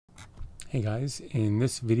Hey guys, in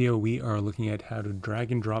this video we are looking at how to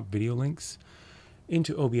drag and drop video links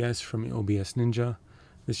into OBS from OBS.Ninja.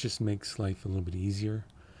 This just makes life a little bit easier.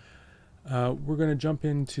 We're going to jump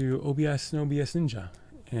into OBS and OBS.Ninja,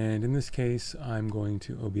 and in this case I'm going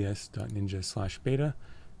to OBS.Ninja/beta.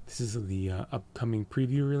 This is the upcoming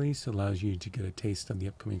preview release. It allows you to get a taste of the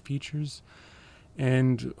upcoming features,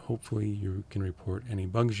 and hopefully you can report any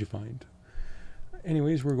bugs you find.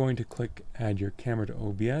 Anyways, we're going to click Add Your Camera to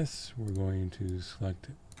OBS. We're going to select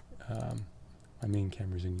my main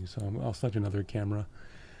camera's in use, so I'll select another camera,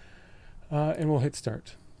 and we'll hit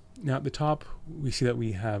Start. Now at the top, we see that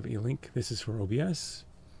we have a link. This is for OBS,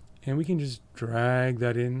 and we can just drag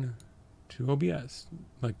that in to OBS.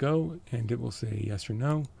 Let go, and it will say yes or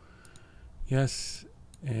no. Yes,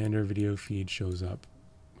 and our video feed shows up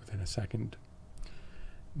within a second.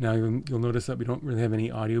 Now you'll notice that we don't really have any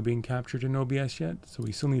audio being captured in OBS yet, so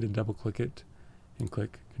we still need to double click it and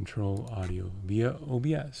click Control Audio via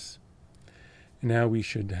OBS. And now we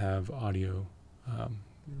should have audio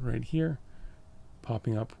right here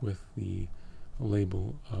popping up with the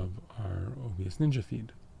label of our OBS.Ninja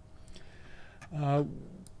feed.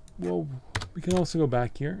 Well, we can also go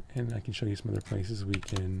back here and I can show you some other places we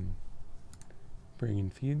can bring in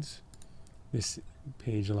feeds. This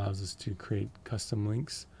page allows us to create custom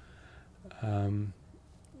links. I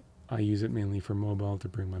use it mainly for mobile to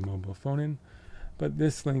bring my mobile phone in, but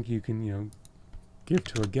this link you can give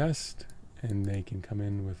to a guest and they can come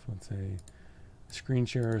in with, let's say, a screen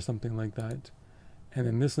share or something like that. And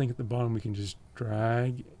then this link at the bottom we can just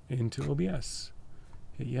drag into OBS.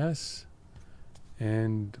 Hit yes,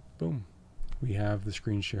 and boom, we have the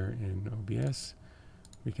screen share in OBS.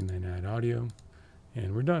 We can then add audio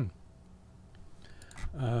and we're done.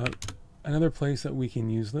 Another place that we can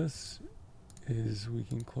use this is we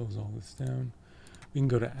can close all this down. We can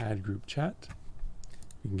go to Add Group Chat.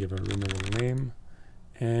 We can give our room a little name.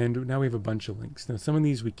 And now we have a bunch of links. Now some of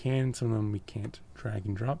these we can, some of them we can't drag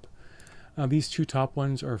and drop. These two top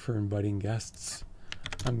ones are for inviting guests.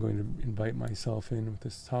 I'm going to invite myself in with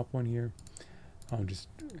this top one here. I'll just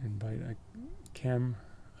invite a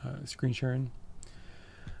screen share in.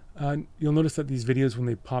 You'll notice that these videos, when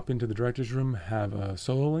they pop into the director's room, have a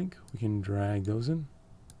solo link. We can drag those in,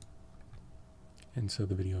 and so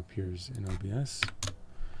the video appears in OBS.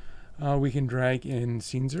 We can drag in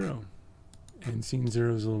Scene 0, and Scene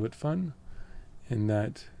 0 is a little bit fun in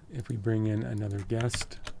that if we bring in another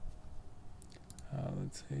guest,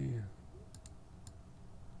 let's say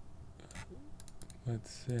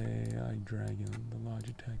I drag in the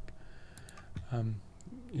Logitech.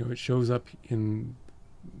 It shows up in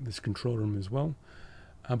this control room as well,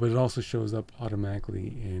 but it also shows up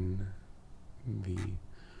automatically in the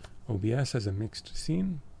OBS as a mixed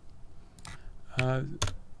scene. And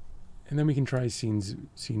then we can try scene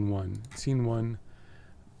 1. Scene 1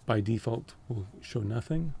 by default will show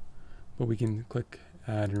nothing, but we can click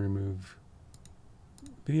Add and Remove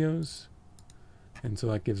Videos, and so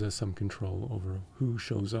that gives us some control over who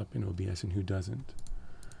shows up in OBS and who doesn't.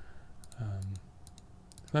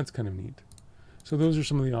 That's kind of neat. So those are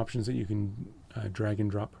some of the options that you can drag and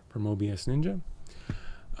drop from OBS.Ninja.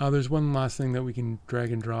 There's one last thing that we can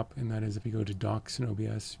drag and drop, and that is if you go to Docs in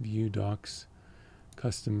OBS, View Docs,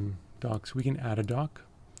 Custom Docs, we can add a doc.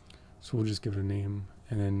 So we'll just give it a name,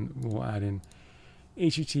 and then we'll add in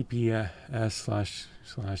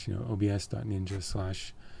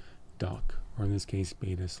https://obs.ninja/doc, or in this case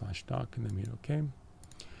beta/doc, and then we hit OK.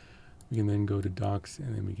 We can then go to Docs,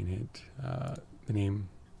 and then we can hit the name.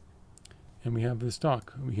 And we have this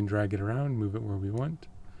doc. We can drag it around, move it where we want.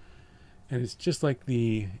 And it's just like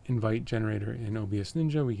the invite generator in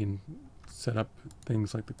OBS.Ninja. We can set up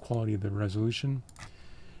things like the quality of the resolution.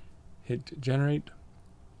 Hit generate.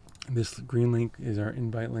 This green link is our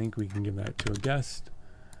invite link. We can give that to a guest.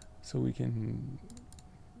 So we can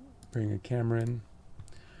bring a camera in.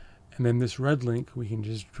 And then this red link we can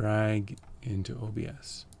just drag into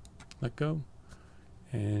OBS. Let go.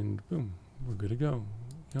 And boom, we're good to go.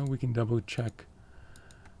 We can double check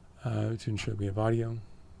to ensure we have audio,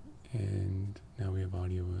 and now we have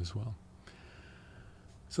audio as well.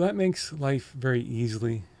 So that makes life very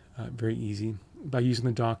easy. By using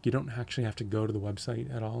the doc, you don't actually have to go to the website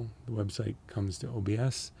at all. The website comes to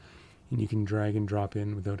OBS, and you can drag and drop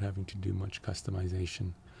in without having to do much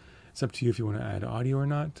customization. It's up to you if you want to add audio or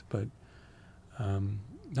not, but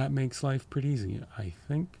that makes life pretty easy, I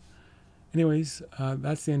think. Anyways,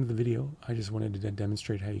 that's the end of the video. I just wanted to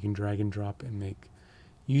demonstrate how you can drag and drop and make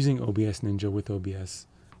using OBS.Ninja with OBS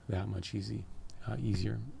that much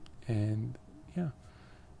easier. And yeah,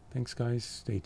 thanks guys. Stay tuned.